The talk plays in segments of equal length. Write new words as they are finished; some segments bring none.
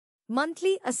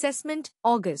Monthly Assessment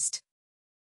August.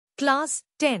 Class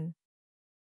 10.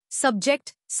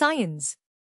 Subject Science.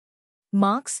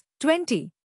 Marks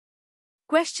 20.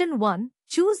 Question 1.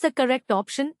 Choose the correct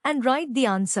option and write the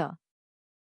answer.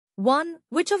 1.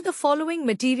 Which of the following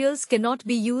materials cannot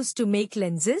be used to make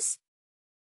lenses?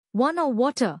 1. Or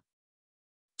water.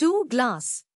 2.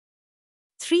 Glass.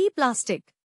 3.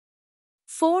 Plastic.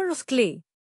 4. Of clay.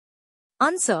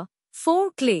 Answer.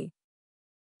 4. Clay.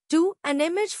 2. An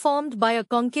image formed by a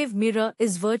concave mirror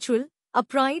is virtual,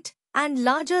 upright, and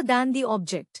larger than the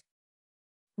object.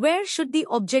 Where should the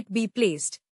object be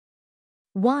placed?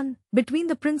 1. Between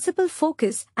the principal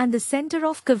focus and the center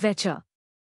of curvature.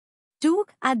 2.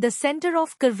 At the center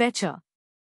of curvature.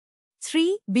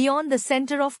 3. Beyond the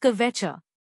center of curvature.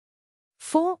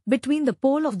 4. Between the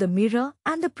pole of the mirror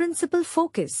and the principal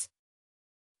focus.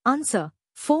 Answer.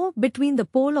 4. Between the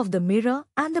pole of the mirror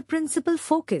and the principal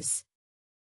focus.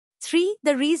 3.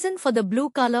 The reason for the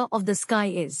blue color of the sky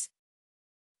is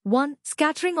 1.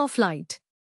 Scattering of light.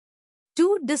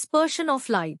 2. Dispersion of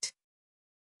light.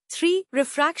 3.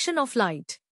 Refraction of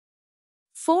light.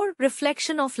 4.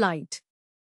 Reflection of light.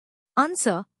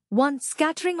 Answer. 1.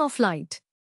 Scattering of light.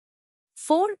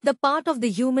 4. The part of the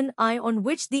human eye on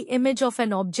which the image of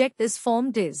an object is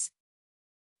formed is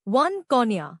 1.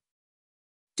 Cornea.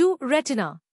 2.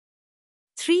 Retina.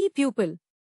 3. Pupil.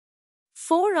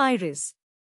 4. Iris.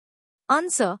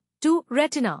 Answer. 2.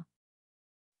 Retina.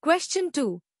 Question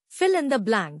 2. Fill in the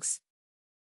blanks.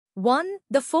 1.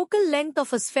 The focal length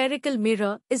of a spherical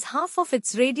mirror is half of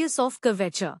its radius of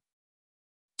curvature.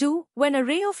 2. When a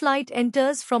ray of light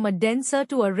enters from a denser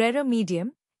to a rarer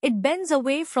medium, it bends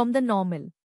away from the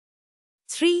normal.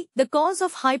 3. The cause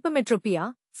of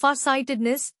hypermetropia,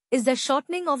 farsightedness, is the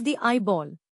shortening of the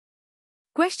eyeball.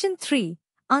 Question 3.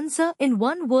 Answer in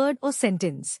one word or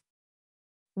sentence.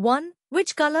 1.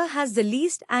 Which color has the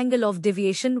least angle of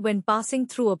deviation when passing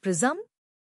through a prism?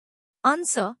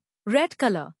 Answer. Red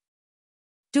color.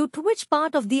 2. To which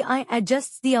part of the eye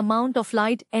adjusts the amount of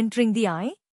light entering the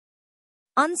eye?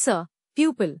 Answer.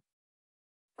 Pupil.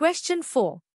 Question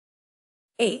 4.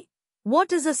 A.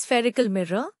 What is a spherical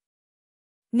mirror?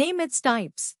 Name its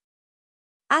types.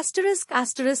 Asterisk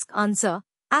asterisk answer.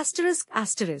 Asterisk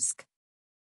asterisk.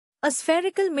 A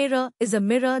spherical mirror is a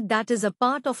mirror that is a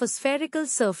part of a spherical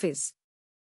surface.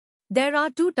 There are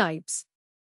two types.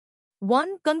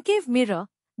 1. Concave mirror.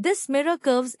 This mirror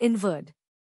curves inward.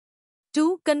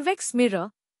 2. Convex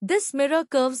mirror. This mirror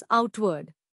curves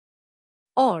outward.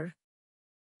 Or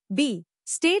B.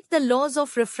 State the laws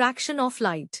of refraction of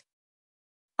light.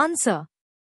 Answer.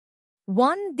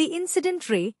 1. The incident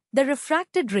ray, the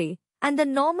refracted ray, and the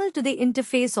normal to the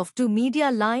interface of two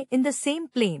media lie in the same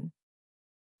plane.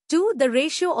 2. The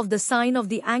ratio of the sine of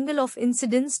the angle of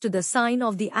incidence to the sine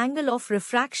of the angle of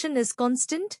refraction is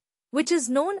constant, which is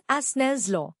known as Snell's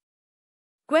law.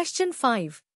 Question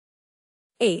 5.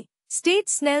 A. State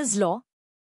Snell's law.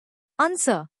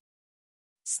 Answer.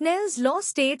 Snell's law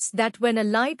states that when a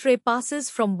light ray passes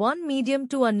from one medium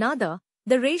to another,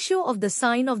 the ratio of the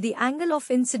sine of the angle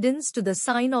of incidence to the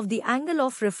sine of the angle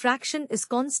of refraction is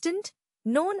constant,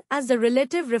 known as the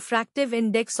relative refractive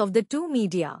index of the two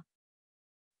media.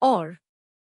 Or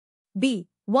B.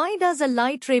 Why does a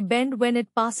light ray bend when it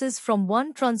passes from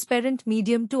one transparent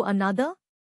medium to another?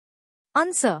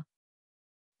 Answer.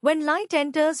 When light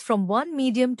enters from one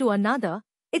medium to another,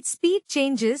 its speed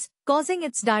changes, causing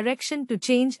its direction to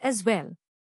change as well.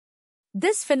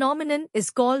 This phenomenon is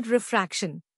called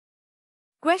refraction.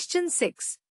 Question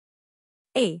 6.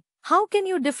 A. How can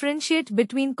you differentiate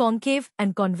between concave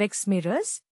and convex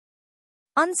mirrors?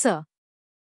 Answer.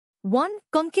 1.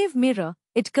 Concave mirror.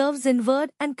 It curves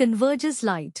inward and converges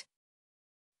light.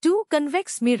 2.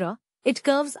 Convex mirror. It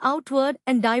curves outward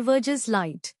and diverges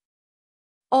light.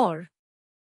 Or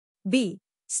B.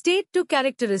 State two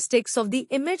characteristics of the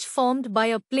image formed by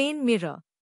a plane mirror.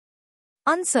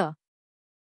 Answer.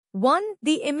 1.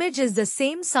 The image is the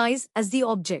same size as the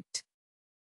object.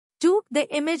 2. The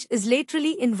image is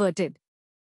laterally inverted.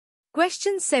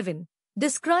 Question 7.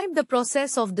 Describe the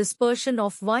process of dispersion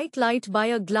of white light by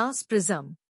a glass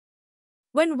prism.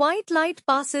 When white light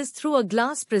passes through a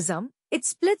glass prism, it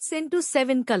splits into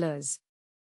 7 colors.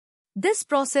 This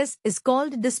process is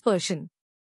called dispersion.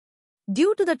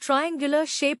 Due to the triangular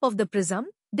shape of the prism,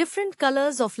 different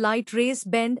colors of light rays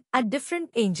bend at different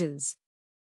angles.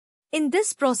 In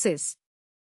this process,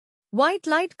 white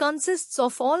light consists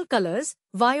of all colors: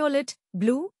 violet,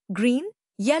 blue, green,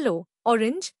 yellow,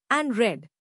 orange, and red.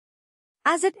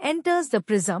 As it enters the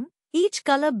prism, each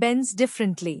color bends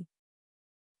differently.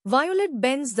 Violet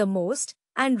bends the most,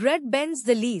 and red bends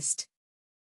the least.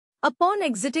 Upon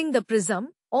exiting the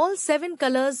prism, All 7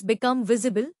 colors become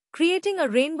visible, creating a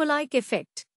rainbow-like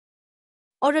effect.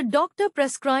 Or a doctor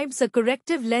prescribes a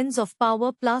corrective lens of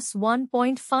power plus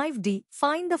 1.5D.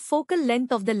 Find the focal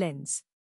length of the lens.